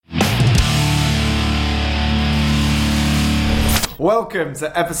Welcome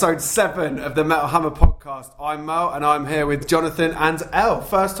to episode 7 of the Metal Hammer podcast. I'm Merl and I'm here with Jonathan and Elle.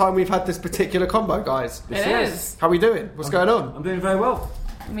 First time we've had this particular combo, guys. It is. How are we doing? What's going on? I'm doing very well.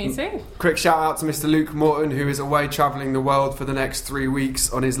 Me too. Quick shout out to Mr. Luke Morton, who is away travelling the world for the next 3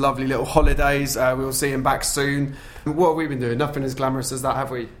 weeks on his lovely little holidays. We'll see him back soon. What have we been doing? Nothing as glamorous as that,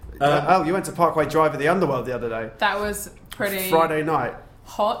 have we? Elle, you went to Parkway Drive at the Underworld the other day. That was pretty... Friday night.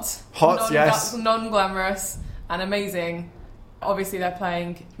 Hot, yes. Non-glamorous and amazing. Obviously they're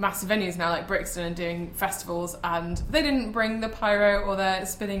playing massive venues now like Brixton and doing festivals, and they didn't bring the pyro or their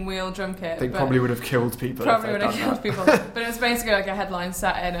spinning wheel drum kit. They probably would have killed people. Probably would have killed people. But it was basically like a headline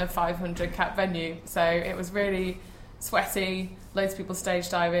set in a 500 cap venue, so it was really sweaty, loads of people stage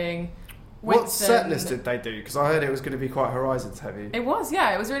diving. What set list did they do? Because I heard it was going to be quite Horizons heavy. It was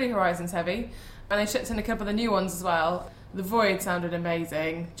really Horizons heavy, and they shipped in a couple of the new ones as well. The Void sounded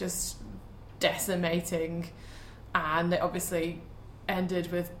amazing, just decimating. And they obviously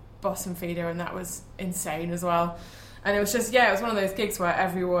ended with Bottom Feeder, and that was insane as well. And it was just, it was one of those gigs where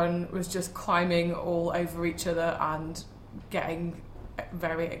everyone was just climbing all over each other and getting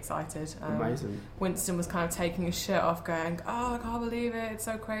very excited. Amazing. Winston was kind of taking his shirt off going, I can't believe it, it's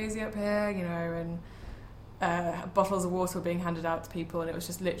so crazy up here, you know, and bottles of water were being handed out to people, and it was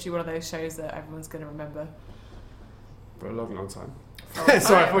just literally one of those shows that everyone's going to remember. For a long, long time.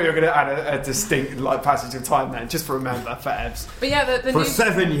 Sorry, I thought you were going to add a distinct passage of time then, just for remember, for Evs. But yeah, the for new,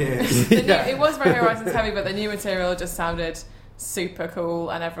 7 years. It was very Horizons heavy, but the new material just sounded super cool,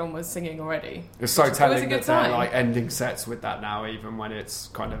 and everyone was singing already. It's so telling that they're ending sets with that now, even when it's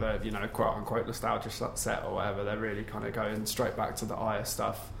kind of a quote unquote nostalgia set or whatever. They're really kind of going straight back to the Aya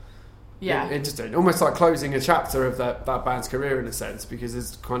stuff. Yeah, interesting. Almost like closing a chapter of that band's career in a sense, because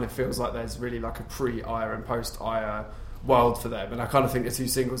it kind of feels like there's really like a pre-Aya and post-Aya world for them, and I kind of think the 2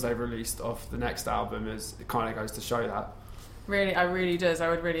 singles they've released off the next album it kind of goes to show that. Really does. I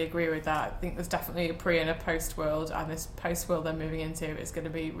would really agree with that. I think there's definitely a pre and a post world, and this post world they're moving into is going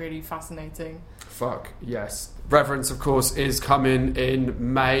to be really fascinating. Fuck yes. Reverence, of course, is coming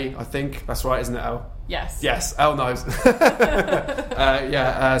in May. I think that's right, isn't it, Elle? Yes, Elle knows. So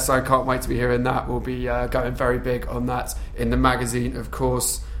I can't wait to be hearing that. We'll be going very big on that in the magazine, of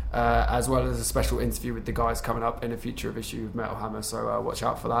course. As well as a special interview with the guys coming up in a future issue of Metal Hammer, so watch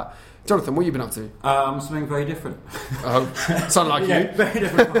out for that. Jonathan, what have you been up to? Something very different. Sound like you? Very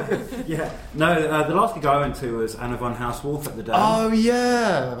different. No, the last gig I went to was Anna von Hauswolf at the Dome. Oh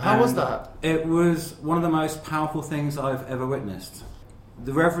yeah, how was that? It was one of the most powerful things I've ever witnessed.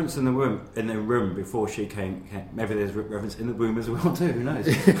 The reverence in the room before she came, maybe there's reverence in the room as well too, who knows?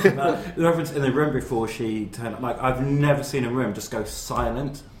 The reverence in the room before she turned up, I've never seen a room just go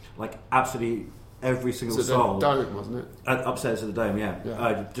silent. Absolutely every single soul. The Dome, wasn't it? Upstairs at the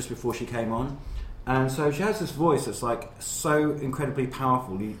Dome, just before she came on. And so she has this voice that's so incredibly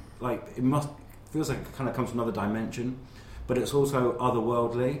powerful. Feels like it kind of comes from another dimension, but it's also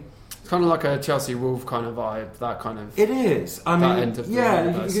otherworldly. It's kind of like a Chelsea Wolf kind of vibe, that kind of... It is. I mean, end of the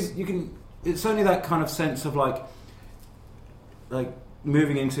universe. you can... It's only that kind of sense of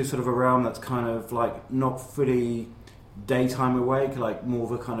moving into sort of a realm that's kind of not fully daytime awake, more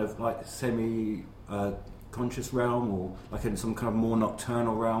of a kind of semi conscious realm, or in some kind of more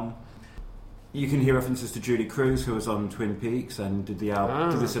nocturnal realm. You can hear references to Julie Cruz, who was on Twin Peaks and did the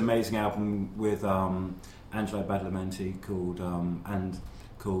album, did this amazing album with Angelo Badalamenti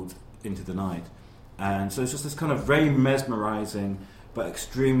called Into the Night. And so it's just this kind of very mesmerising but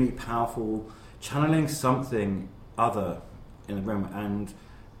extremely powerful channeling something other in the room, and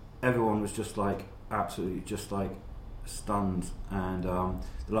everyone was just absolutely just stunned. And the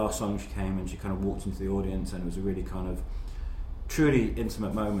last song she came and she kind of walked into the audience, and it was a really kind of truly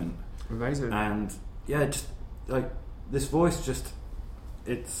intimate moment. Amazing. And just this voice, just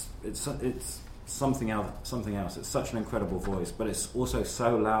it's something else. It's such an incredible voice, but it's also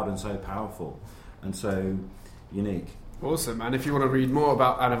so loud and so powerful and so unique. Awesome, man. If you want to read more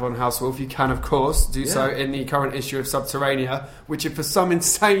about Anna von Hauswolf, you can, of course, do so in the current issue of Subterranea, which, if for some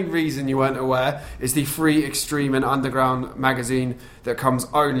insane reason you weren't aware, is the free, extreme and underground magazine that comes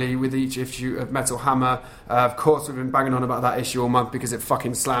only with each issue of Metal Hammer. Of course, we've been banging on about that issue all month because it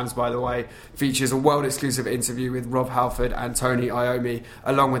fucking slams, by the way. Features a world-exclusive interview with Rob Halford and Tony Iommi,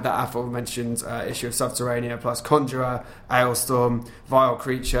 along with that aforementioned issue of Subterranea, plus Conjurer, Ailstorm, Vile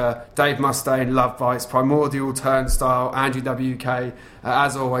Creature, Dave Mustaine, Love Bites, Primordial, Turnstile, Andrew WK.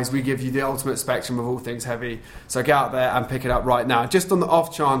 As always, we give you the ultimate spectrum of all things heavy. So get out there and pick it up right now. Just on the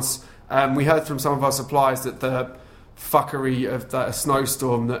off chance, we heard from some of our suppliers that the fuckery of that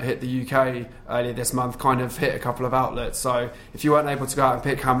snowstorm that hit the UK earlier this month kind of hit a couple of outlets. So if you weren't able to go out and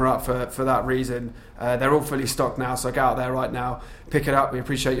pick Hammer up for that reason, they're all fully stocked now. So get out there right now, pick it up. We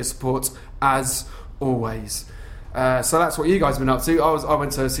appreciate your support as always. So that's what you guys have been up to. I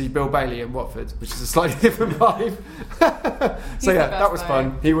went to see Bill Bailey in Watford, which is a slightly different vibe. So yeah, that was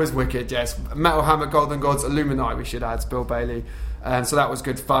fun. He was wicked, yes. Metal Hammer, Golden Gods, Illuminati, we should add, Bill Bailey. So that was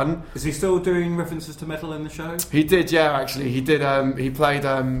good fun. Is he still doing references to metal in the show? He did, yeah, actually. He did. He played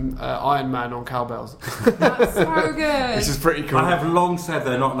Iron Man on cowbells. That's so good. Which is pretty cool. I have long said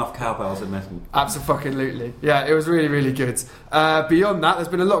there are not enough cowbells in metal. Absolutely. Yeah, it was really, really good. Beyond that, there's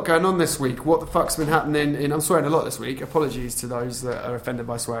been a lot going on this week. What the fuck's been happening in... I'm swearing a lot this week. Apologies to those that are offended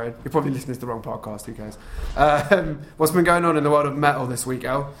by swearing. You're probably listening to the wrong podcast. Who cares? What's been going on in the world of metal this week,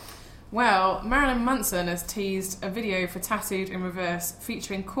 El? Well, Marilyn Manson has teased a video for Tattooed in Reverse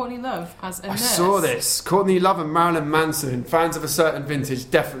featuring Courtney Love as a nurse. I saw this. Courtney Love and Marilyn Manson, fans of a certain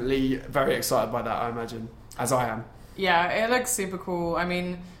vintage, definitely very excited by that, I imagine, as I am. Yeah, it looks super cool. I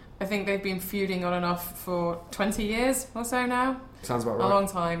mean, I think they've been feuding on and off for 20 years or so now. Sounds about right. A long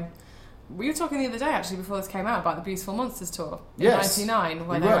time. We were talking the other day, actually, before this came out, about the Beautiful Monsters tour in Yes, 99,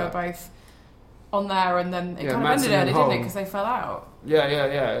 where they were both on there, and then it kind of Manson ended early, didn't it? Hole. Because they fell out. Yeah.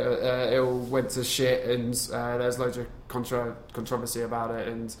 It all went to shit, and there's loads of controversy about it.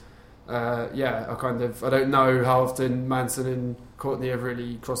 And I don't know how often Manson and Courtney have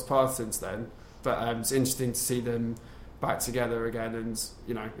really crossed paths since then. But it's interesting to see them back together again, and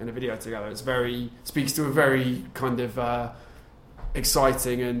in a video together. Speaks to a very kind of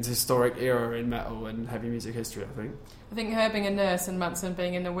exciting and historic era in metal and heavy music history, I think her being a nurse and Manson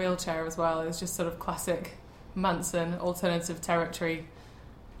being in a wheelchair as well is just sort of classic Manson alternative territory.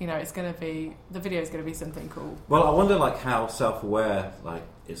 It's going to be, the video is going to be something cool. Well, I wonder how self-aware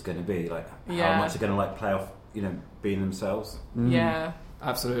it's going to be, how much they're going to play off being themselves. Yeah,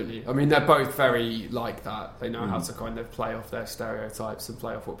 absolutely. I mean, they're both very like that. They know how to kind of play off their stereotypes and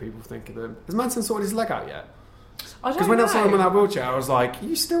play off what people think of them. Has Manson sorted his leg out yet? Because when I saw him in that wheelchair, I was like,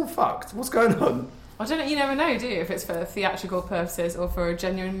 you still fucked? What's going on? I don't know, you never know, do you, if it's for theatrical purposes or for a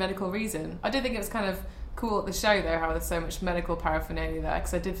genuine medical reason. I did think it was kind of cool at the show, though, how there's so much medical paraphernalia there,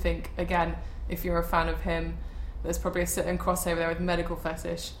 because I did think, again, if you're a fan of him, there's probably a certain crossover there with medical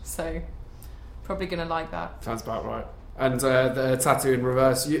fetish, so probably going to like that. Sounds about right. And the Tattoo in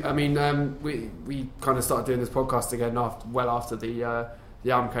Reverse, we kind of started doing this podcast again after the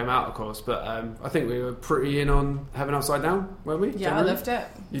album came out, of course, but I think we were pretty in on Heaven Upside Down, weren't we? Yeah, generally? I loved it.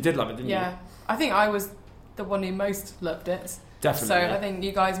 You did love it, didn't you? Yeah. I think I was the one who most loved it. Definitely. So I think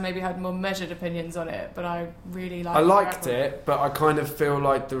you guys maybe had more measured opinions on it, but I really liked it. I liked it, but I kind of feel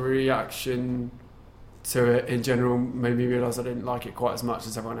like the reaction to it in general made me realise I didn't like it quite as much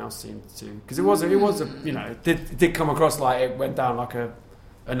as everyone else seemed to. Because it did come across like it went down like not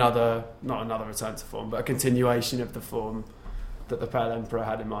another return to form, but a continuation of the form that the Pale Emperor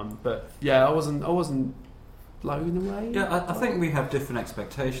had him on. But yeah, I wasn't blown away. Yeah, I think we have different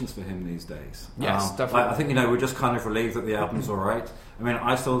expectations for him these days. Yes, definitely. I think we're just kind of relieved that the album's all right. I mean,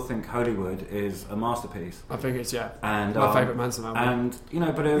 I still think Hollywood is a masterpiece. I think it's and my favourite Manson album.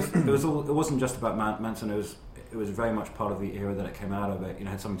 And but it wasn't just about Manson. It was very much part of the era that it came out of. It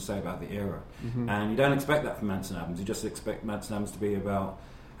had something to say about the era, and you don't expect that from Manson albums. You just expect Manson albums to be about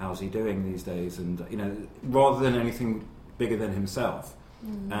how's he doing these days, and rather than anything bigger than himself.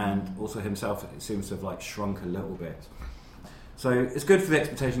 And also himself, it seems to have shrunk a little bit. So it's good for the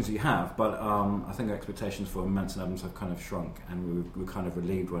expectations that you have, but I think the expectations for Manson albums have kind of shrunk, and we're kind of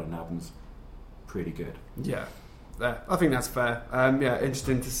relieved when an album's pretty good. Yeah, I think that's fair.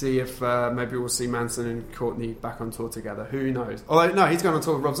 Interesting to see if maybe we'll see Manson and Courtney back on tour together. Who knows? Although, no, he's going on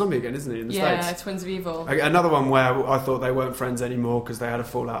tour with Rob Zombie again, isn't he, in the States? Yeah, Twins of Evil. Another one where I thought they weren't friends anymore because they had a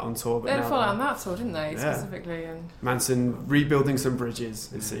fallout on tour. But they had a fallout on that tour, didn't they, specifically? And Manson rebuilding some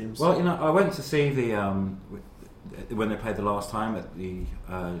bridges, it seems. Well, I went to see the when they played the last time at the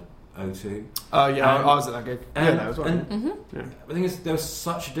O2. Oh yeah, I was at that gig. That was right. The thing is, there was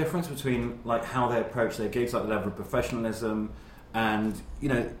such a difference between how they approach their gigs, the level of professionalism, and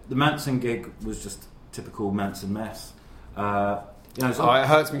the Manson gig was just typical Manson mess. It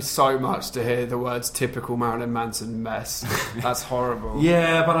hurts me so much to hear the words "typical Marilyn Manson mess." That's horrible.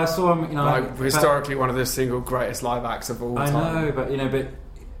 Yeah, but I saw him. Historically, one of the single greatest live acts of all time. I know, but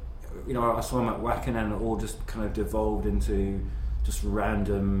I saw him at Wacken, and it all just kind of devolved into just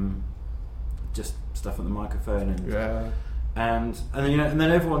random, just stuff on the microphone, and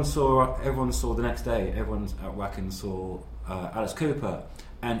then everyone saw the next day. Everyone at Wacken saw Alice Cooper,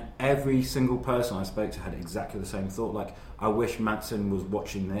 And every single person I spoke to had exactly the same thought. Like, I wish Manson was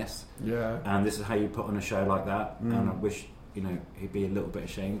watching this. Yeah. And this is how you put on a show like that. And I wish, he'd be a little bit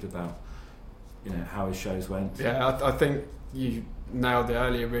ashamed about, how his shows went. Yeah, I think you nailed it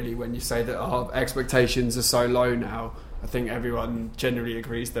earlier, really, when you say that our expectations are so low now. I think everyone generally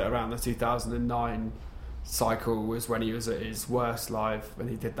agrees that around the 2009 cycle was when he was at his worst live, when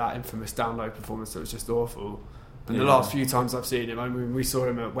he did that infamous Download performance that was just awful. And the last few times I've seen him, I mean, we saw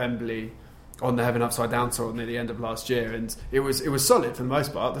him at Wembley on the Heaven Upside Down tour near the end of last year, and it was solid for the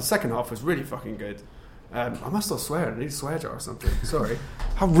most part. The second half was really fucking good. I must not swear. I need a swear jar or something. Sorry.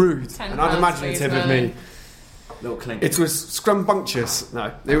 How rude. And unimaginative of me. Little clink. It was scrumbunctious.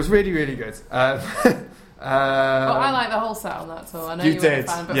 No, it was really, really good. I like the whole set on that tour. I know you were a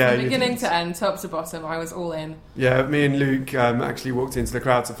fan, but from beginning to end, top to bottom, I was all in. Yeah, me and Luke actually walked into the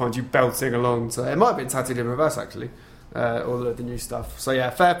crowd to find you belting along. So it might have been Tattooed in Reverse, actually. All of the new stuff. So yeah,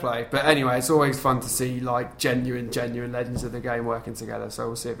 fair play. But anyway, it's always fun to see like genuine legends of the game working together. So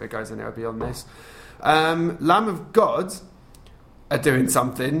we'll see if it goes anywhere beyond this. Lamb of God are doing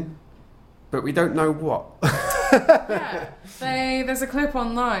something, but we don't know what. There's a clip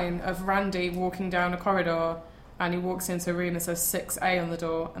online of Randy walking down a corridor, and he walks into a room that says 6A on the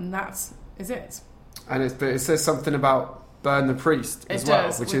door, and is it. And it says something about Burn the Priest as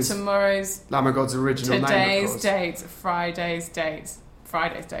well, which is tomorrow's Lamb of God's original name. Today's date, Friday's date.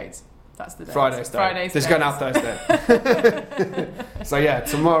 That's the date. Friday's date. It's going out Thursday. So yeah,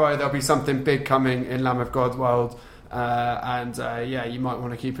 tomorrow there'll be something big coming in Lamb of God world, and you might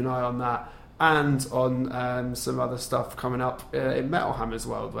want to keep an eye on that, and on some other stuff coming up in Metal Hammer's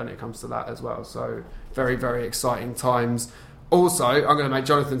world when it comes to that as well. So very, very exciting times. Also, I'm going to make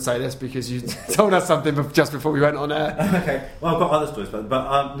Jonathan say this because you told us something just before we went on air. Okay, well, I've got other stories,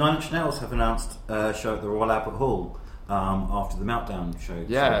 but Nine Inch Nails have announced a show at the Royal Albert Hall after the Meltdown show.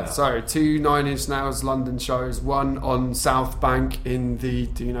 Yeah, so 2 Nine Inch Nails London shows, one on South Bank in the,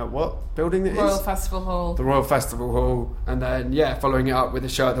 do you know what building it is? Royal Festival Hall. The Royal Festival Hall, and then, following it up with a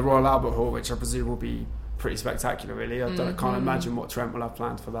show at the Royal Albert Hall, which I presume will be pretty spectacular, really. I can't imagine what Trent will have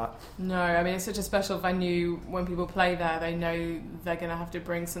planned for that. No, I mean, it's such a special venue. When people play there, they know they're going to have to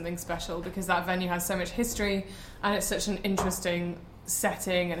bring something special because that venue has so much history and it's such an interesting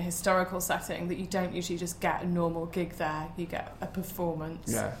setting and a historical setting that you don't usually just get a normal gig there. You get a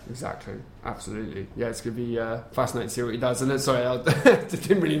performance. Yeah, exactly. Absolutely. Yeah, it's going to be fascinating to see what he does. And sorry, I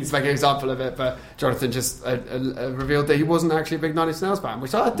didn't really need to make an example of it, but Jonathan just revealed that he wasn't actually a big Nine Inch Nails fan,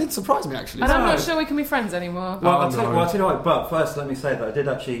 which did surprise me, actually. And I'm not sure we can be friends anymore. Well, I'll tell you what, but first let me say that I did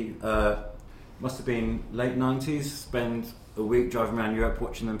actually, must have been late 90s, spend a week driving around Europe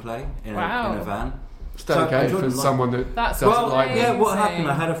watching them play in a van. Still okay for someone that doesn't like them. What happened,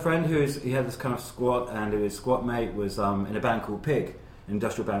 I had a friend he had this kind of squat, and his squat mate was in a band called Pig, an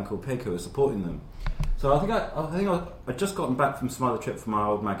industrial band called Pig, who was supporting them. So I think I'd just gotten back from some other trip from my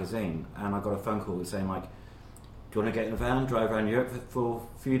old magazine, and I got a phone call saying like, do you want to get in a van, drive around Europe for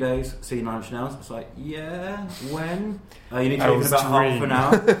a few days, see Nine Inch Nails? I was like, yeah, when? You need to leave in about half an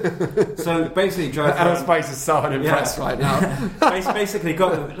hour. So basically drove around. Aerospace is so unimpressed right now. Basically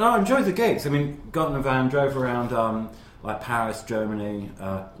I enjoyed the gigs. I mean, got in a van, drove around like Paris, Germany,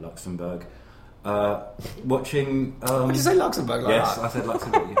 Luxembourg, watching... Did you say Luxembourg like yes, that? I said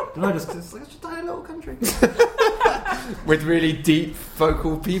Luxembourg. No, just it's like a tiny little country. With really deep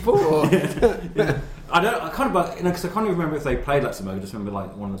vocal people? Or? Yeah. Because I can't even remember if they played Luxembourg. I just remember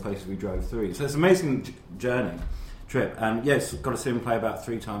like one of the places we drove through. So it's an amazing trip, and yes, got to see them play about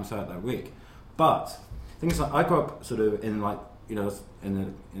 3 times out that week. But the thing is, like, I grew up sort of in like in the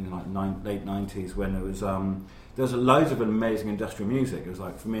late 90s when there was loads of amazing industrial music. It was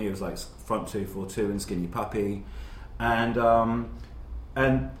like, for me, it was like Front 242 and Skinny Puppy, and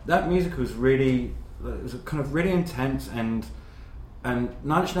that music was really, it was kind of really intense, and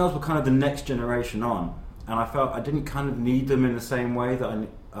Nine Inch Nails were kind of the next generation on, and I felt I didn't kind of need them in the same way that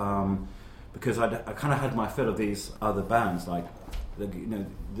because I kind of had my fill of these other bands. Like,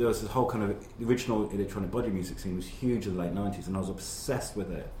 there was this whole kind of original electronic body music scene was huge in the late 90s, and I was obsessed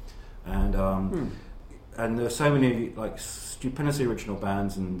with it. And there were so many like stupendously original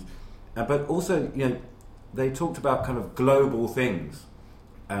bands, but also they talked about kind of global things,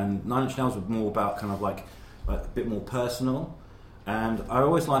 and Nine Inch Nails was more about kind of like a bit more personal. And I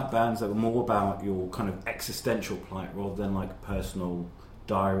always liked bands that were more about your kind of existential plight rather than like personal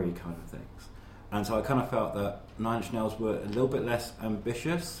diary kind of things. And so I kind of felt that Nine Inch Nails were a little bit less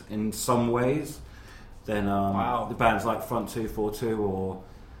ambitious in some ways than the bands like Front 242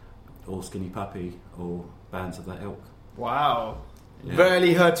 or Skinny Puppy or bands of that ilk. Wow. Yeah.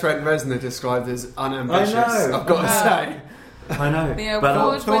 Rarely heard Trent Reznor described as unambitious, I've got to say. I know. The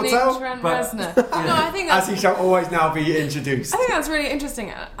award-winning Trent Reznor. No, I think as he shall always now be introduced. I think that's really interesting,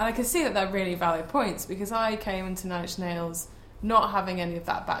 and I can see that they're really valid points, because I came into Nine Inch Nails not having any of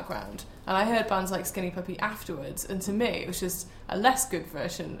that background, and I heard bands like Skinny Puppy afterwards, and to me it was just a less good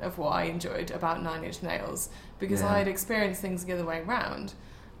version of what I enjoyed about Nine Inch Nails, because I had experienced things the other way around.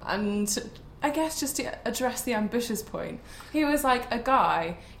 And I guess just to address the ambitious point, he was like a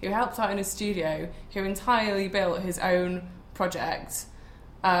guy who helped out in a studio, who entirely built his own project,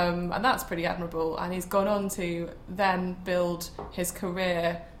 and that's pretty admirable, and he's gone on to then build his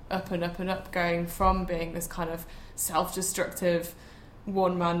career up and up and up, going from being this kind of self-destructive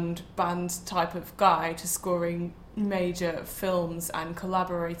one-man band type of guy to scoring major films and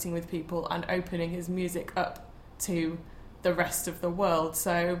collaborating with people and opening his music up to the rest of the world.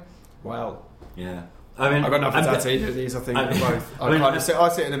 So wow. Yeah. I mean, I've got nothing to add to either of these. I think both. I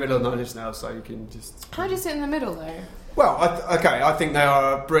sit in the middle of Nine Inch Nails, so you can just... How do you sit in the middle, though? Well, I think they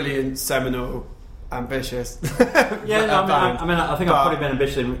are brilliant, seminal, ambitious. I think I've probably been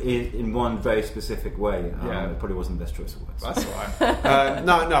ambitious in one very specific way. It probably wasn't the best choice of words. That's all right. I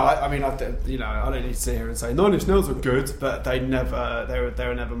don't need to sit here and say Nine Inch Nails were good, but they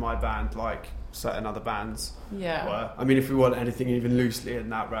were never my band like certain other bands were. I mean, if we want anything even loosely in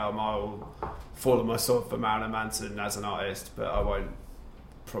that realm, I will fall on my sword for Marilyn Manson as an artist, but I won't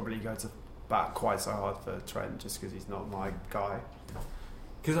probably go to bat quite so hard for Trent just because he's not my guy.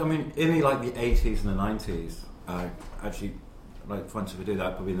 Because I mean, in the 80s and the 90s, actually, for instance, we do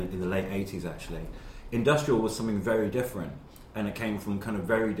that probably in the late 80s. Actually, industrial was something very different, and it came from kind of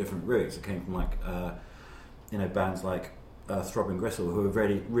very different roots. It came from bands like Throbbing Gristle, who were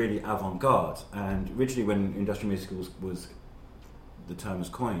really, really avant-garde. And originally, when industrial music was the term was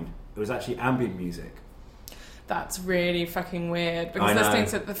coined, it was actually ambient music. That's really fucking weird, because listening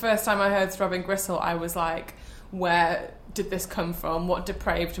to the first time I heard Throbbing Gristle, I was like, where did this come from? What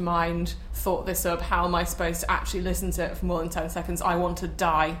depraved mind thought this up? How am I supposed to actually listen to it for more than 10 seconds? I want to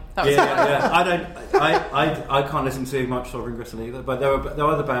die. That was I can't listen to much Throbbing Gristle either, but there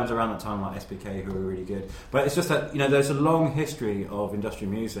were other bands around that time like SBK who were really good. But it's just that, there's a long history of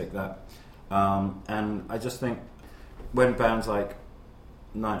industrial music that, and I just think when bands like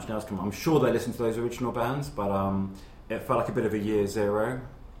Nine Inch Nails come, I'm sure they listen to those original bands, but it felt like a bit of a year zero.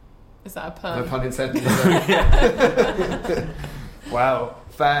 Is that a pun? No pun intended. Wow,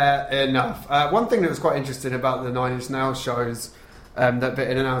 fair enough. One thing that was quite interesting about the Nine Inch Nails shows that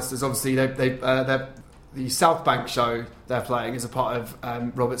bit announced is obviously the South Bank show they're playing is a part of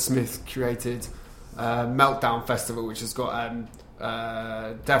Robert Smith curated Meltdown Festival, which has got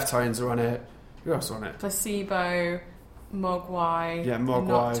Deftones are on it. Who else are on it? Placebo, Mogwai, Mogwai,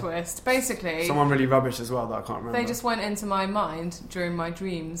 Not Twist. Basically, someone really rubbish as well that I can't remember. They just went into my mind during my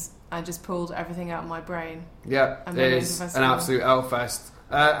dreams and just pulled everything out of my brain. Yeah, it is an absolute L-fest.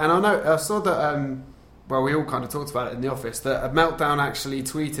 And I saw that, we all kind of talked about it in the office, that Meltdown actually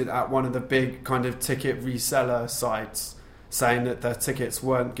tweeted at one of the big kind of ticket reseller sites saying that their tickets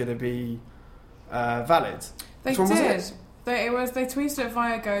weren't going to be valid. They did. They tweeted it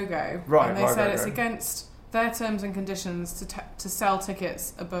via GoGo. Right, and they said it's against their terms and conditions to sell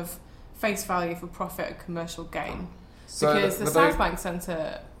tickets above face value for profit and commercial gain. Because the South Bank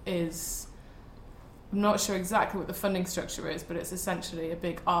Centre is... I'm not sure exactly what the funding structure is, but it's essentially a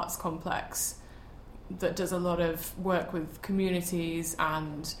big arts complex that does a lot of work with communities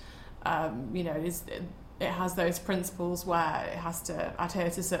and, it has those principles where it has to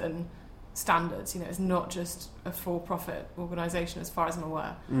adhere to certain standards. It's not just a for-profit organisation as far as I'm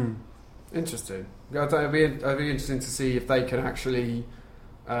aware. Interesting. It'd be interesting to see if they can actually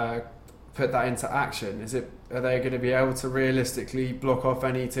put that into action. Are they going to be able to realistically block off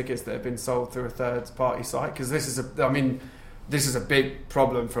any tickets that have been sold through a third-party site? Because this is a big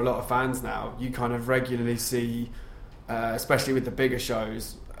problem for a lot of fans now. You kind of regularly see, especially with the bigger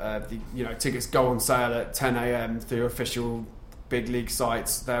shows, tickets go on sale at 10 a.m. through official big league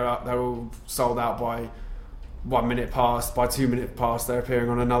sites. They're all sold out by 1 minute past. By 2 minutes past, they're appearing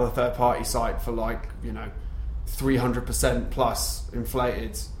on another third-party site for 300% plus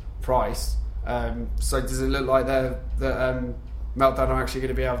inflated price. So does it look like that Meltdown are actually going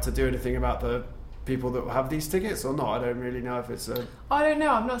to be able to do anything about the people that have these tickets or not? I don't really know if it's I don't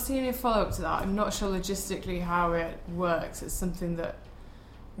know. I've not seen any follow-up to that. I'm not sure logistically how it works. It's something that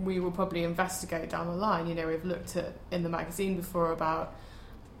we will probably investigate down the line. We've looked at in the magazine before about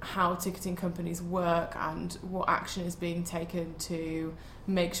how ticketing companies work and what action is being taken to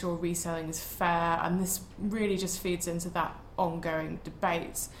make sure reselling is fair, and this really just feeds into that ongoing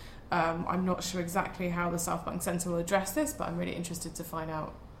debate. I'm not sure exactly how the South Bank Centre will address this, but I'm really interested to find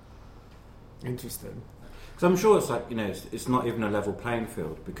out. Interesting. So I'm sure it's like, it's not even a level playing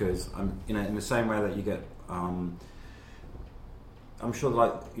field, because in the same way that you get, I'm sure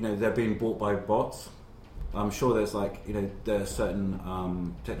like they're being bought by bots. I'm sure there's like there are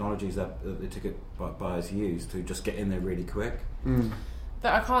certain technologies that the ticket buyers use to just get in there really quick.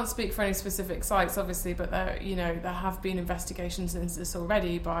 That I can't speak for any specific sites, obviously, but there have been investigations into this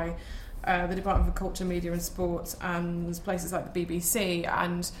already by the Department for Culture, Media and Sport and places like the BBC,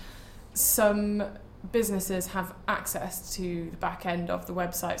 and some businesses have access to the back end of the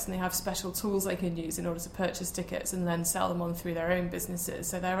websites, and they have special tools they can use in order to purchase tickets and then sell them on through their own businesses.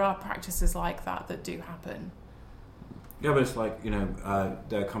 So there are practices like that do happen. Yeah, but it's like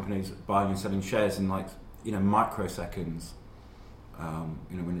there are companies buying and selling shares in like microseconds.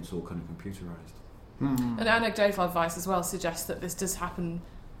 When it's all kind of computerized. And anecdotal advice as well suggests that this does happen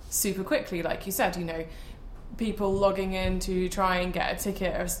super quickly. Like you said, people logging in to try and get a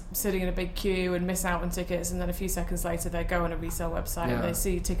ticket are sitting in a big queue and miss out on tickets, and then a few seconds later they go on a resale website and they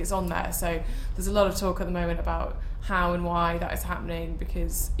see tickets on there. So there's a lot of talk at the moment about how and why that is happening,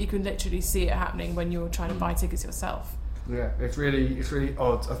 because you can literally see it happening when you're trying to buy tickets yourself. Yeah, it's really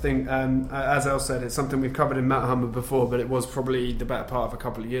odd. I think, as Elle said, it's something we've covered in Mount Humber before, but it was probably the better part of a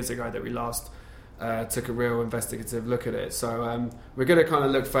couple of years ago that we last took a real investigative look at it. So we're going to kind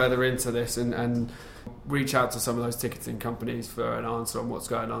of look further into this and reach out to some of those ticketing companies for an answer on what's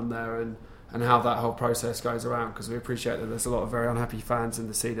going on there and how that whole process goes around, because we appreciate that there's a lot of very unhappy fans in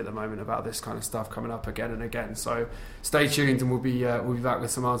the scene at the moment about this kind of stuff coming up again and again. So stay tuned, and we'll be back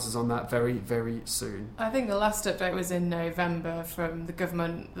with some answers on that very, very soon. I think the last update was in November from the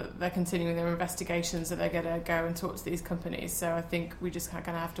government that they're continuing their investigations, that they're going to go and talk to these companies. So I think we just kind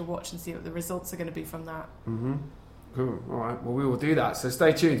of have to watch and see what the results are going to be from that. Cool. All right. Well, we will do that. So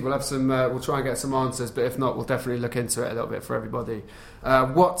stay tuned. We'll have some. We'll try and get some answers, but if not, we'll definitely look into it a little bit for everybody.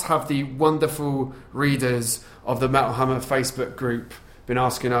 What have the wonderful readers of the Metal Hammer Facebook group been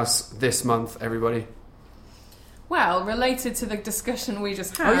asking us this month, everybody? Well, related to the discussion we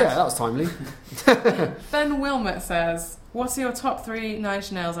just had. Oh yeah, that was timely. Ben Wilmot says, "What are your top 3 Nine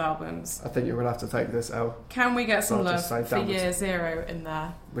Inch Nails albums?" I think you're going to have to take this, Elle. Can we get some I'll love just say for downwards. Year Zero in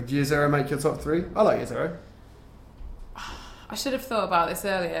there? Would Year Zero make your top 3? I like Year Zero. I should have thought about this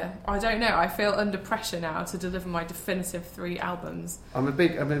earlier. I don't know. I feel under pressure now to deliver my definitive 3 albums.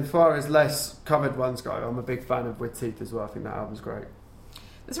 as far as less covered ones go, I'm a big fan of With Teeth as well. I think that album's great.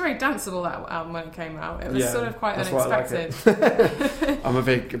 It's very danceable, that album, when it came out. It was sort of quite unexpected. I'm a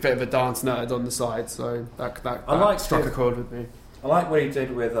bit of a dance nerd on the side, so that struck a chord with me. I like what he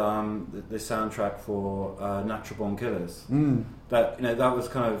did with the soundtrack for Natural Born Killers. That that was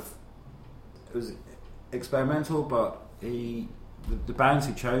it was experimental, but the bands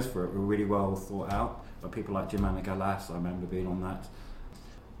he chose for it were really well thought out by people like Jim Galas. I remember being on that,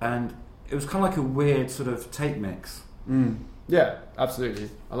 and it was kind of like a weird sort of tape mix. Yeah,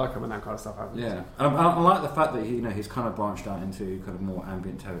 absolutely. I like when that kind of stuff happens. Yeah, and I like the fact that he's kind of branched out into kind of more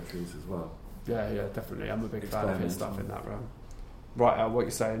ambient territories as well. Yeah, definitely. I'm a big fan of his stuff in that realm. Right, Al, what are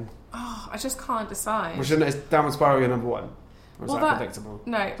you saying? Oh, I just can't decide. Well, shouldn't it, Downward Spiral your number 1? Or is that predictable?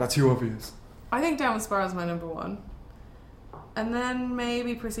 No. That's too obvious. I think Downward Spiral is my number 1. And then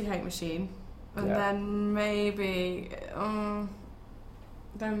maybe Pretty Hate Machine. And then maybe...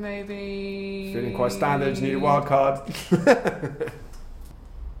 Feeling quite standard, you need a wild card.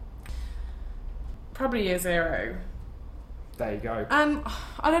 Probably Year Zero. There you go. And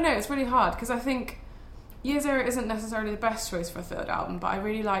I don't know, it's really hard, because I think Year Zero isn't necessarily the best choice for a third album, but I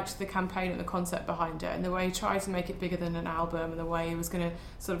really liked the campaign and the concept behind it, and the way he tried to make it bigger than an album, and the way he was going to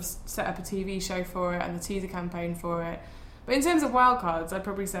sort of set up a TV show for it and the teaser campaign for it. But in terms of wildcards, I'd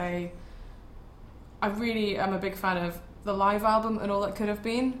probably say I really am a big fan of the live album and All That Could Have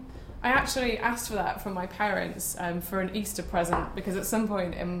Been. I actually asked for that from my parents for an Easter present, because at some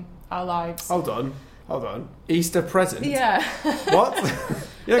point in our lives... Hold on. Easter present? Yeah. What?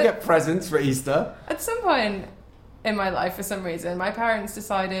 You don't get presents for Easter. At some point in my life, for some reason, my parents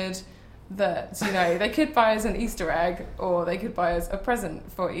decided that, they could buy us an Easter egg, or they could buy us a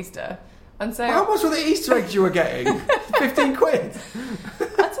present for Easter. And so... How much were the Easter eggs you were getting? 15 quid?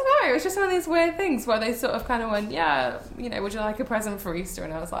 I don't know, it was just one of these weird things where they sort of kind of went, would you like a present for Easter?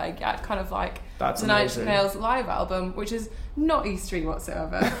 And I was like, yeah, I'd kind of like That's the Nine Inch Nails live album, which is not Eastery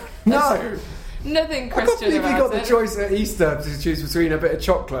whatsoever. No. Nothing Christian about it. I can't believe you got the choice at Easter to choose between a bit of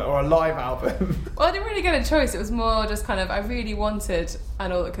chocolate or a live album. Well, I didn't really get a choice. It was more just kind of, I really wanted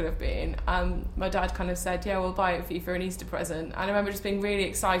and All It Could Have Been. My dad kind of said, yeah, we'll buy it for you for an Easter present. And I remember just being really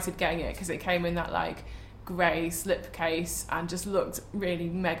excited getting it, because it came in that like grey slipcase and just looked really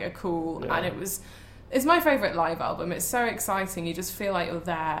mega cool. Yeah. And it was It's my favourite live album. It's so exciting. You just feel like you're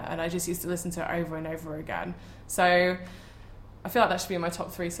there, and I just used to listen to it over and over again. So I feel like that should be in my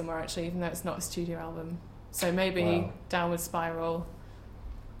top 3 somewhere, actually, even though it's not a studio album. So maybe Downward Spiral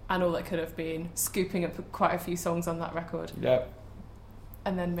and All That Could Have Been, scooping up quite a few songs on that record. Yep.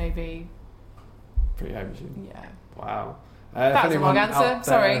 And then maybe... Pretty Home Machine. Yeah. Wow. That's a long answer,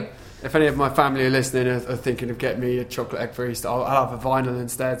 sorry. If any of my family are listening are thinking of getting me a chocolate egg for Easter, I'll have a vinyl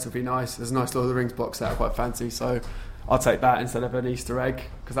instead, so it'll be nice. There's a nice Lord of the Rings box set I quite fancy, so I'll take that instead of an Easter egg,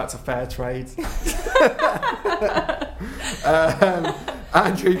 because that's a fair trade.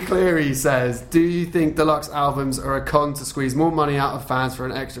 Andrew Cleary says, do you think deluxe albums are a con to squeeze more money out of fans for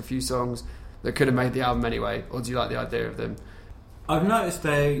an extra few songs that could have made the album anyway, or do you like the idea of them? I've noticed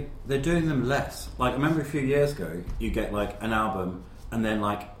they're doing them less. Like, I remember a few years ago, you get like an album, and then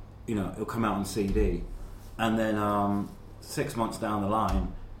like, you know, it'll come out on CD, and then 6 months down the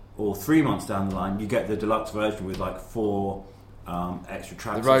line, or 3 months down the line, you get the deluxe version with like 4 extra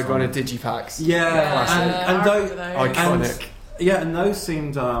tracks. The Roadrunner digipacks. Yeah, and those iconic. And those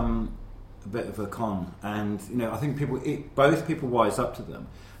seemed a bit of a con, and you know, I think both people wise up to them.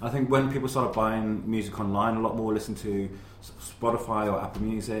 I think when people started buying music online, a lot more listen to Spotify or Apple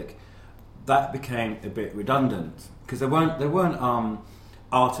Music, that became a bit redundant because there weren't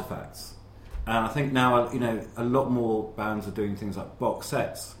artifacts. And I think now, you know, a lot more bands are doing things like box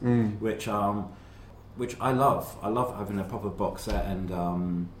sets, which I love. I love having a proper box set,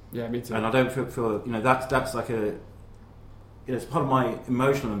 and yeah, me too. And I don't feel you know, that's like a, you know, it's part of my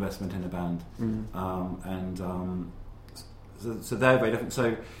emotional investment in a band, so they're very different.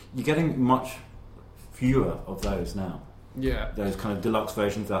 So you're getting much fewer of those now. Yeah, those kind of deluxe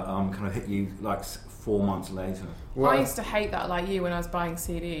versions that kind of hit you like 4 months later. Well, I used to hate that, like you, when I was buying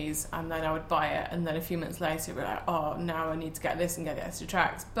CDs, and then I would buy it, and then a few months later, we're like, oh, now I need to get this and get the extra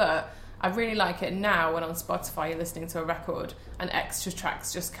tracks. But I really like it now when on Spotify you're listening to a record and extra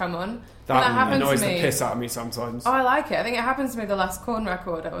tracks just come on. That annoys the piss out of me sometimes. Oh, I like it. I think it happens to me with the last Korn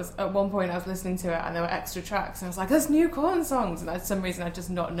record. At one point I was listening to it and there were extra tracks and I was like, there's new Korn songs, and for some reason I just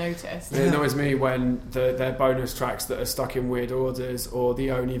not noticed. It annoys me when their bonus tracks that are stuck in weird orders, or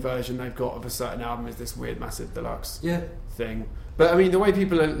the only version they've got of a certain album is this weird massive deluxe thing. But I mean, the way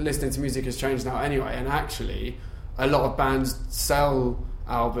people are listening to music has changed now anyway, and actually a lot of bands sell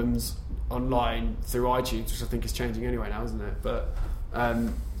albums online through iTunes, which I think is changing anyway now, isn't it? But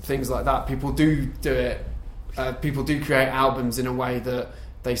things like that, people do it. People do create albums in a way that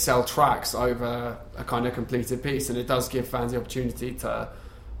they sell tracks over a kind of completed piece, and it does give fans the opportunity to,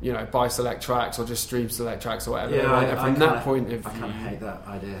 you know, buy select tracks or just stream select tracks or whatever. Yeah, from that point of view, I kind of hate that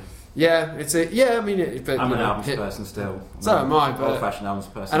idea. Yeah, it's a I mean, but, I'm an albums person still. So am I. But old-fashioned albums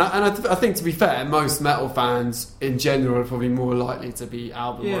person. And I think, to be fair, most metal fans in general are probably more likely to be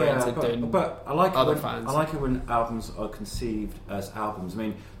album oriented than but I like other fans. I like it when albums are conceived as albums. I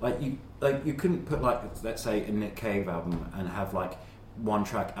mean, you couldn't put, like, let's say, a Nick Cave album and have like one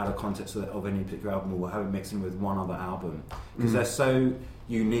track out of context of any particular album, or have it mixed in with one other album, because they're so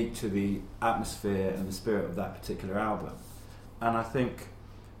unique to the atmosphere and the spirit of that particular album. And I think,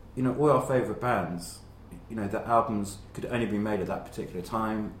 you know, all our favourite bands, you know, the albums could only be made at that particular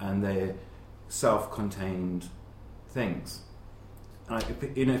time, and they're self-contained things. And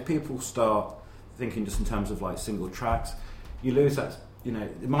if people start thinking just in terms of like single tracks, you lose that. You know,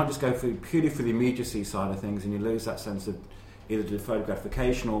 it might just go purely for the immediacy side of things, and you lose that sense of either the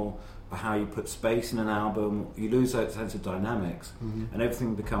photographication or how you put space in an album. You lose that sense of dynamics, and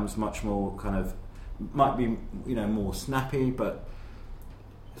everything becomes much more kind of, might be, you know, more snappy, but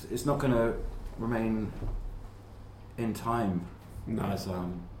it's not going to remain in time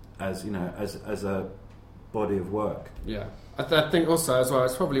as you know, as a body of work. Yeah, I think also as well,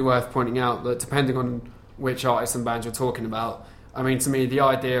 it's probably worth pointing out that depending on which artists and bands you're talking about, I mean, to me, the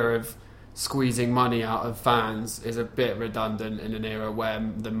idea of squeezing money out of fans is a bit redundant in an era where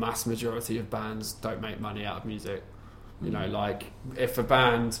the mass majority of bands don't make money out of music. You know, like, if a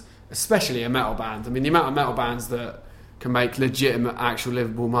band, especially a metal band, I mean, the amount of metal bands that can make legitimate, actual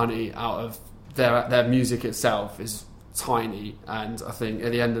livable money out of their music itself is tiny. And I think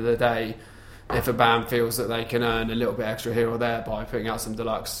at the end of the day, if a band feels that they can earn a little bit extra here or there by putting out some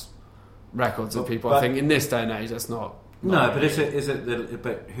deluxe records of people, I think in this day and age that's not but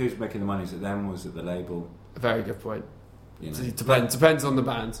but who's making the money? Is it them, or is it the label? A very good point. You know, it depends on the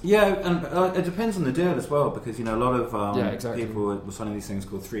band. Yeah, and it depends on the deal as well, because, you know, a lot of people were signing these things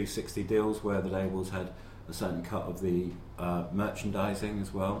called 360 deals, where the labels had a certain cut of the merchandising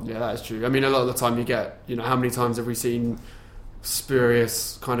as well. Yeah, that is true. I mean, a lot of the time you get, you know, how many times have we seen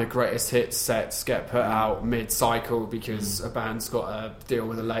spurious kind of greatest hits sets get put out mid-cycle because a band's got to deal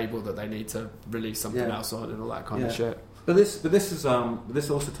with a label that they need to release something else on and all that kind of shit. But this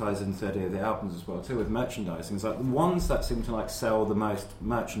also ties into the idea of the albums as well too, with merchandising. It's like the ones that seem to like sell the most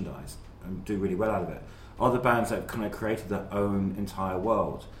merchandise and do really well out of it are the bands that have kind of created their own entire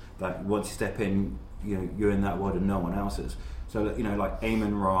world. Like once you step in, you're in that world and no one else is. So like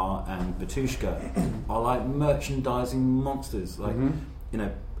Amon Ra and Batushka are like merchandising monsters. Like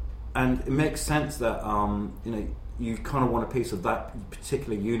and it makes sense that you kind of want a piece of that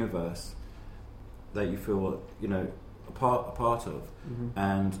particular universe that you feel a part of,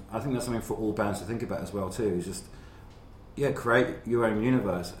 and I think that's something for all bands to think about as well too. Is just create your own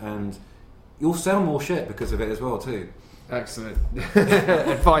universe, and you'll sell more shit because of it as well too. Excellent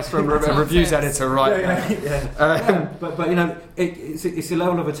advice from a reviews editor, right? But it's a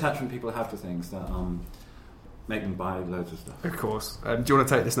level of attachment people have to things that make them buy loads of stuff. Of course. Do you want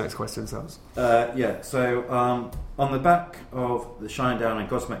to take this next question, Sals? So on the back of the Shinedown and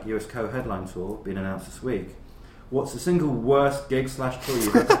Godsmack US co-headline tour being announced this week, what's the single worst gig/tour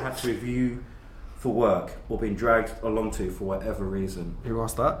you've ever had to review for work or been dragged along to for whatever reason? Who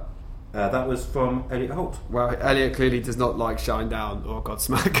asked that? That was from Elliot Holt. Well, Elliot clearly does not like Shinedown or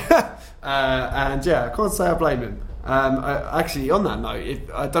Godsmack. And I can't say I blame him. Actually, on that note,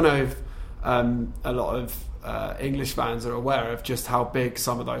 I don't know if a lot of English fans are aware of just how big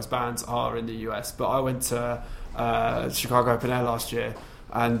some of those bands are in the US, but I went to Chicago Open Air last year,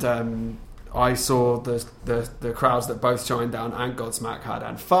 and I saw the crowds that both Shinedown and Godsmack had,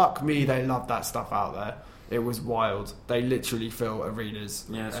 and fuck me, they loved that stuff out there. It was wild. They literally fill arenas.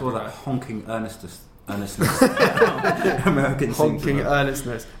 Yeah, it's all that honking earnestness. American honking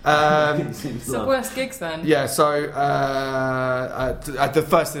earnestness. So worst gigs then? Yeah, so the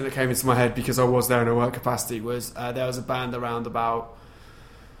first thing that came into my head, because I was there in a work capacity, was there was a band around about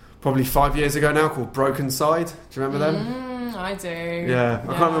probably 5 years ago now called Broken Side. Do you remember them? I do. Yeah, I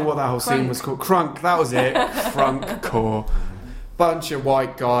can't remember what that whole scene was called. Crunk, that was it. Crunkcore. Bunch of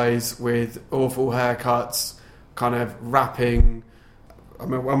white guys with awful haircuts, kind of rapping. I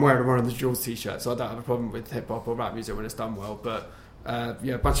mean, I'm wearing one of the Jules t-shirts, so I don't have a problem with hip hop or rap music when it's done well. But a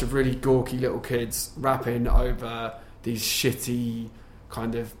bunch of really gawky little kids rapping over these shitty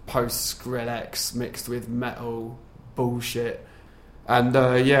kind of post-Skrillex mixed with metal bullshit. And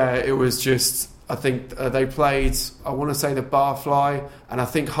it was just, I think they played, I want to say the Barfly, and I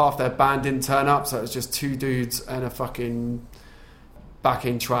think half their band didn't turn up, so it was just two dudes and a fucking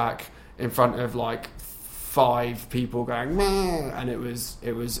backing track in front of like 5 people going meh, and it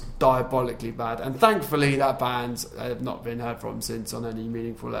was diabolically bad, and thankfully that band have not been heard from since on any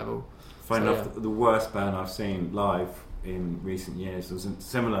meaningful level. Funny enough, the worst band I've seen live in recent years was a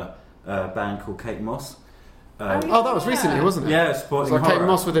similar band called Kate Moss. That was recently, wasn't it? Yeah, Sporting Horror. Kate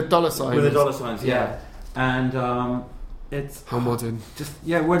Moss with the dollar signs. With the dollar signs, yeah. And it's how modern. Just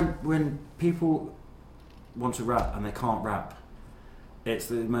when people want to rap and they can't rap, it's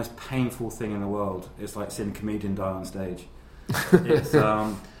the most painful thing in the world. It's like seeing a comedian die on stage. It's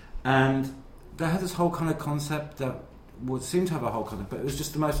and they had this whole kind of concept that would seem to have a whole concept, but it was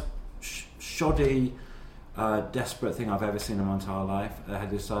just the most shoddy, desperate thing I've ever seen in my entire life. They had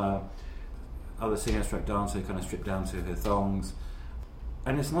this other singer-stroke dancer who kind of stripped down to her thongs,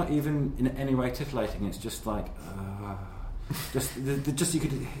 and it's not even in any way titillating. It's just like you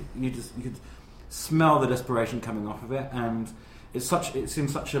could smell the desperation coming off of it, and it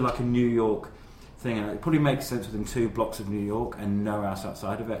seems such a New York thing, and it probably makes sense within 2 blocks of New York and nowhere else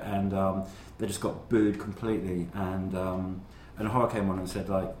outside of it, and they just got booed completely, and Horror came on and said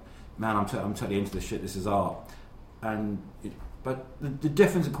like, man, I'm totally into this shit, this is art, but the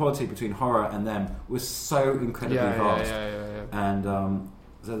difference in quality between Horror and them was so incredibly vast, and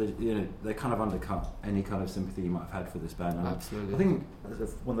so they kind of undercut any kind of sympathy you might have had for this band. Absolutely. I think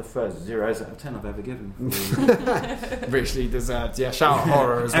it's one of the first 0s out of 10 I've ever given. Richly deserved. Yeah, shout out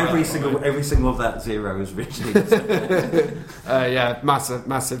Horror as well. Every single of that 0 is richly deserved.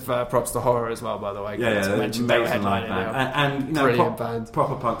 Massive props to Horror as well, by the way. Yeah, mention they were headlining and brilliant band,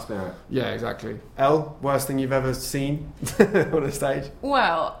 proper punk spirit. Yeah, exactly. Elle, worst thing you've ever seen on a stage?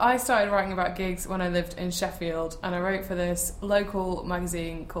 Well, I started writing about gigs when I lived in Sheffield, and I wrote for this local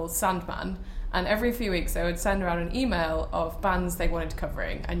magazine called Sandman, and every few weeks they would send around an email of bands they wanted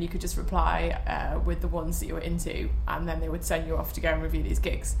covering, and you could just reply with the ones that you were into, and then they would send you off to go and review these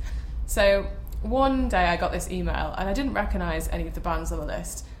gigs. So one day I got this email and I didn't recognise any of the bands on the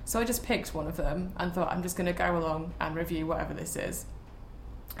list, so I just picked one of them and thought, I'm just going to go along and review whatever this is.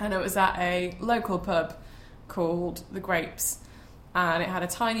 And it was at a local pub called The Grapes, and it had a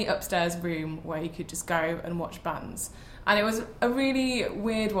tiny upstairs room where you could just go and watch bands. And it was a really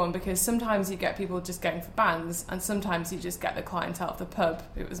weird one because sometimes you get people just going for bands and sometimes you just get the clientele of the pub.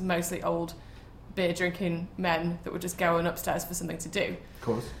 It was mostly old beer drinking men that were just going upstairs for something to do. Of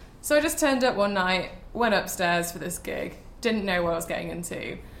course. So I just turned up one night, went upstairs for this gig, didn't know what I was getting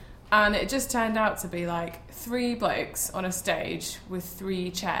into, and it just turned out to be like 3 blokes on a stage with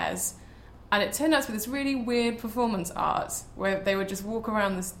 3 chairs. And it turned out to be this really weird performance art where they would just walk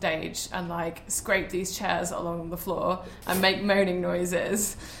around the stage and like scrape these chairs along the floor and make moaning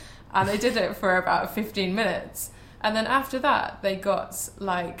noises. And they did it for about 15 minutes. And then after that, they got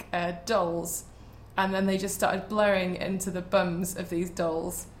like dolls, and then they just started blowing into the bums of these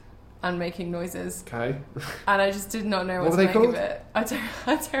dolls and making noises. Okay. And I just did not know what to were they make called? of it. I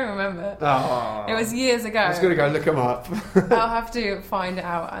don't remember. Oh. It was years ago. I was going to go look them up. I'll have to find it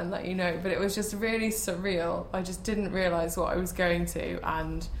out and let you know. But it was just really surreal. I just didn't realise what I was going to,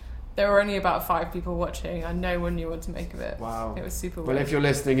 and there were only about 5 people watching, and no one knew what to make of it. Wow. It was super Well, weird. if you're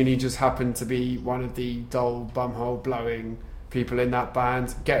listening and you just happen to be one of the doll bumhole blowing people in that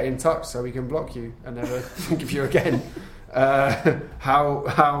band, get in touch so we can block you and never think of you again. How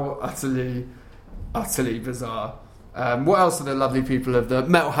utterly bizarre. What else are the lovely people of the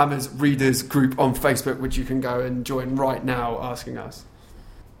Metal Hammers Readers group on Facebook, which you can go and join right now, asking us?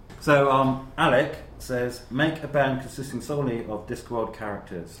 So, Alec says, make a band consisting solely of Discworld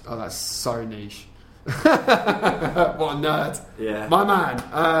characters. Oh, that's so niche. What a nerd. Yeah. My man.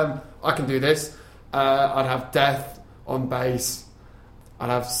 I can do this. I'd have Death on bass. I'd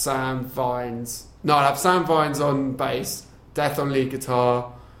have Sam Vines. No, I'd have Sam Vines on bass, Death on lead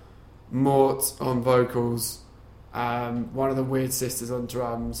guitar, Mort on vocals, one of the Weird Sisters on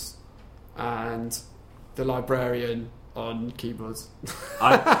drums, and the Librarian on keyboards.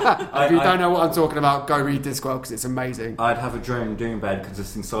 If you don't know what I'm talking about, go read Discworld because it's amazing. I'd have a Drone Doom band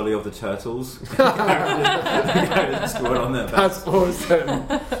consisting solely of the Turtles. Discworld on there. That's awesome.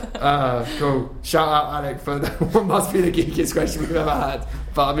 Cool. Shout out Alec for what must be the geekiest question we've ever had,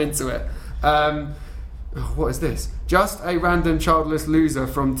 but I'm into it. What is this? Just a random childless loser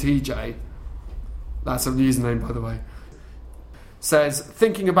from TJ. That's a username, by the way. Says,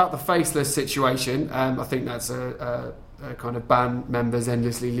 thinking about the faceless situation, I think that's a kind of band members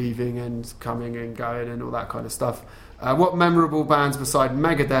endlessly leaving and coming and going and all that kind of stuff. What memorable bands beside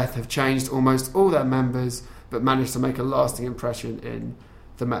Megadeth have changed almost all their members but managed to make a lasting impression in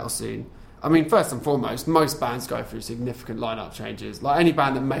the metal scene? I mean, first and foremost, most bands go through significant lineup changes. Like any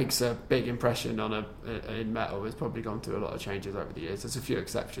band that makes a big impression in metal has probably gone through a lot of changes over the years. There's a few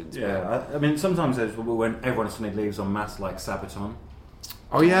exceptions. Yeah, I mean, sometimes there's when everyone suddenly leaves en masse, like Sabaton.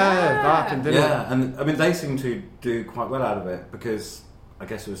 Oh yeah, that happened, didn't it? Yeah, and I mean, they seem to do quite well out of it because I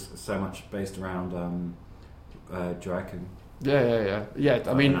guess it was so much based around Joachim. Yeah.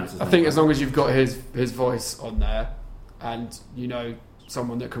 I mean, I think as long as you've got his voice on there, and you know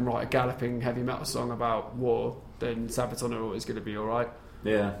someone that can write a galloping heavy metal song about war, then Sabaton are always going to be all right.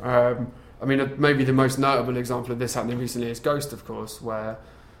 Yeah. I mean, maybe the most notable example of this happening recently is Ghost, of course, where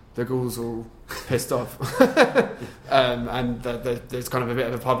the Ghouls all pissed off, and there's kind of a bit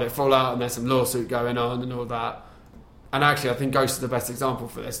of a public fallout, and there's some lawsuit going on and all that. And actually, I think Ghost is the best example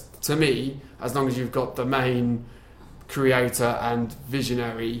for this. To me, as long as you've got the main creator and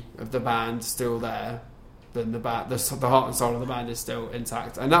visionary of the band still there, then the heart and soul of the band is still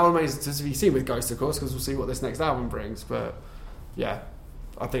intact. And that remains to be seen with Ghost, of course, because we'll see what this next album brings. But yeah,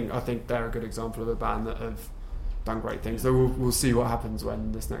 I think they're a good example of a band that have done great things. So we'll see what happens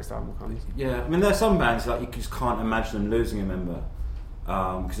when this next album comes. Yeah, I mean, there are some bands like you just can't imagine them losing a member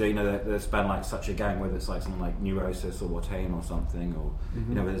because you know there's a band like Such a Gang, whether it's like something like Neurosis or Watain or something, or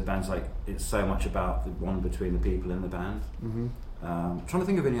you know, where there's bands like it's so much about the bond between the people in the band. I'm trying to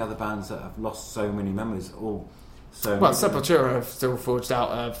think of any other bands that have lost so many members. Well, Sepultura have still forged out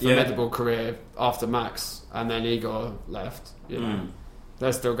a formidable career after Max, and then Igor left. You know.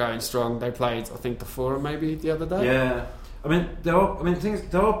 They're still going strong. They played, I think, the Forum maybe the other day. Yeah, I mean, there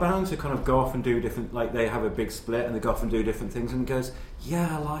are bands who kind of go off and do different. Like they have a big split and they go off and do different things, and goes,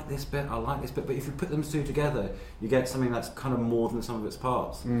 yeah, I like this bit. But if you put them two together, you get something that's kind of more than the sum of its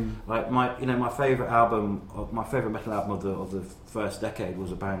parts. Like my favourite metal album of the first decade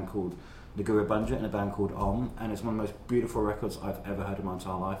was a band called Nagura Bunget and a band called Om, and it's one of the most beautiful records I've ever heard in my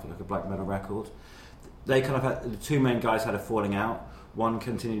entire life. Like a black metal record. They kind of had the two main guys had a falling out. One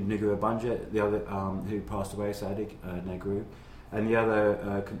continued Nagura Bunget, the other who passed away sadly, Negru, and the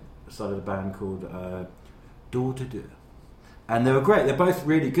other started a band called Door to Do. And they were great. They're both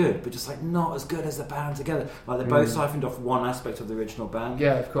really good, but just like not as good as the band together. Like they're both siphoned off one aspect of the original band.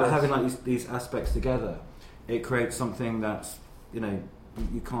 Yeah, of course. But having like these aspects together, it creates something that's, you know,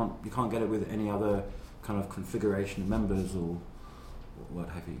 you can't get it with any other kind of configuration of members or what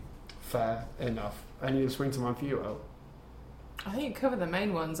have you. Fair enough. Any that spring to mind for you, El? I think you covered the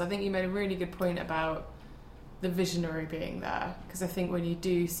main ones. I think you made a really good point about the visionary being there, because I think when you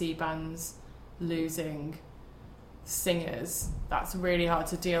do see bands losing singers, that's really hard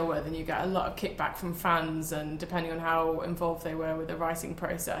to deal with, and you get a lot of kickback from fans, and depending on how involved they were with the writing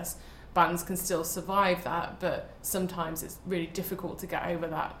process, bands can still survive that, but sometimes it's really difficult to get over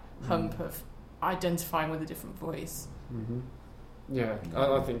that hump of identifying with a different voice. Yeah,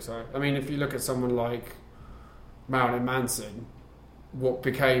 I think so. I mean, if you look at someone like Marilyn Manson, what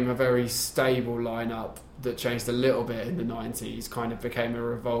became a very stable lineup that changed a little bit in the 90s kind of became a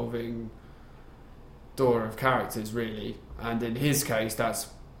revolving door of characters, really. And in his case, that's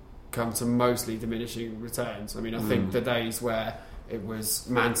come to mostly diminishing returns. I mean, I think the days where it was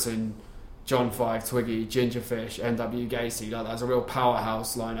Manson, John Five, Twiggy, Gingerfish, N.W. Gacy, like that was a real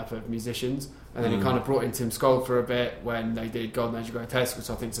powerhouse lineup of musicians. And then he kind of brought in Tim Skold for a bit when they did God Knows You're Grotesque, which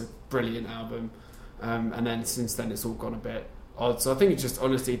I think is a brilliant album. And then since then it's all gone a bit odd. So I think it just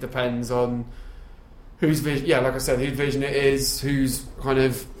honestly depends on whose vision, like I said, whose vision it is, who's kind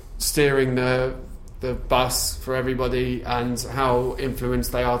of steering the bus for everybody, and how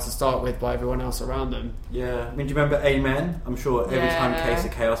influenced they are to start with by everyone else around them. Yeah, I mean, do you remember Amen? I'm sure every time Case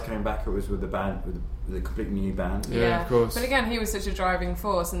of Chaos came back, it was with a band, with a completely new band. Yeah, of course. But again, he was such a driving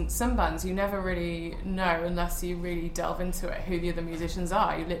force, and some bands you never really know unless you really delve into it who the other musicians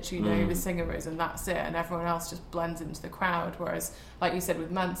are. You literally know who the singer is, and that's it, and everyone else just blends into the crowd. Whereas, like you said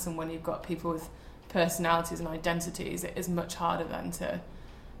with Manson, when you've got people with personalities and identities, it is much harder then to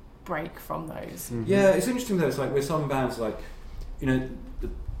break from those. Yeah, it's interesting though. It's like with some bands, like, you know,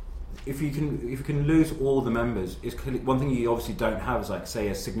 if you can lose all the members, it's one thing you obviously don't have is, like, say,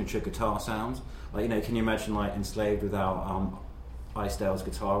 a signature guitar sound. Like, you know, can you imagine like Enslaved without Ice Dale's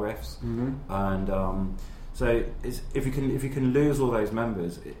guitar riffs? And so if you can lose all those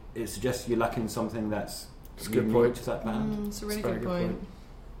members, it suggests you're lacking something that's unique to that band. It's a really good point.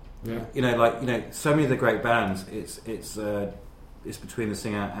 Yeah, you know, so many of the great bands, it's between the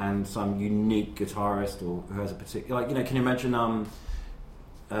singer and some unique guitarist or who has a particular, like, you know, can you imagine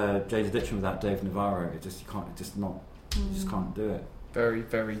Jane's Addiction without Dave Navarro? You just can't do it. very,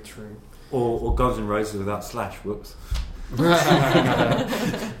 very true. Or Guns N' Roses without Slash. Whoops.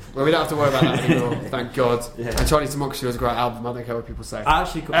 Well, we don't have to worry about that anymore, thank God. Yeah. And Chinese Democracy was a great album. I don't care what people say. I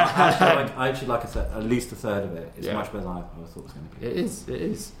actually like at least a third of it. It's much better than I thought it was going to be. It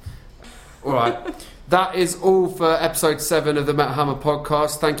is. All right. That is all for episode 7 of the Metal Hammer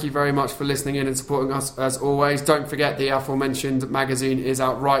podcast. Thank you very much for listening in and supporting us as always. Don't forget the aforementioned magazine is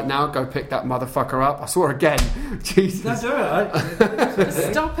out right now. Go pick that motherfucker up. I swore again. Jesus. That's all right.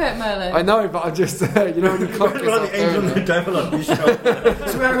 Stop it, Merlin. I know, but I just, you know, when the clock is the angel and the devil on your shoulder.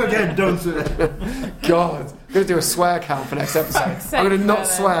 Swear again, don't swear. God. I'm going to do a swear count for next episode. I'm going to not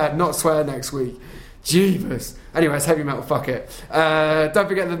swear next week. Jeebus. Anyways, heavy metal, fuck it. Don't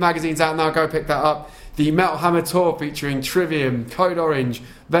forget the magazine's out now. Go pick that up. The Metal Hammer tour featuring Trivium, Code Orange,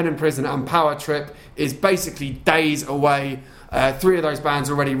 Venom Prison and Power Trip is basically days away. 3 of those bands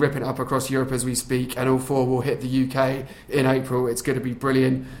are already ripping up across Europe as we speak, and all 4 will hit the UK in April. It's going to be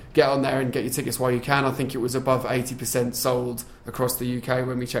brilliant. Get on there and get your tickets while you can. I think it was above 80% sold across the UK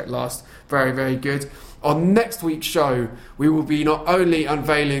when we checked last. Very, very good. On next week's show, we will be not only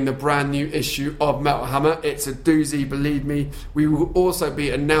unveiling the brand new issue of Metal Hammer, it's a doozy, believe me, we will also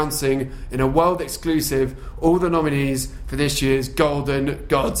be announcing in a world exclusive all the nominees for this year's Golden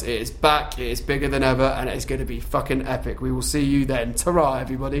Gods. It is back, it is bigger than ever, and it's going to be fucking epic. We will see you then. Ta-ra,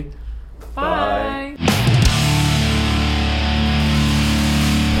 everybody. Bye.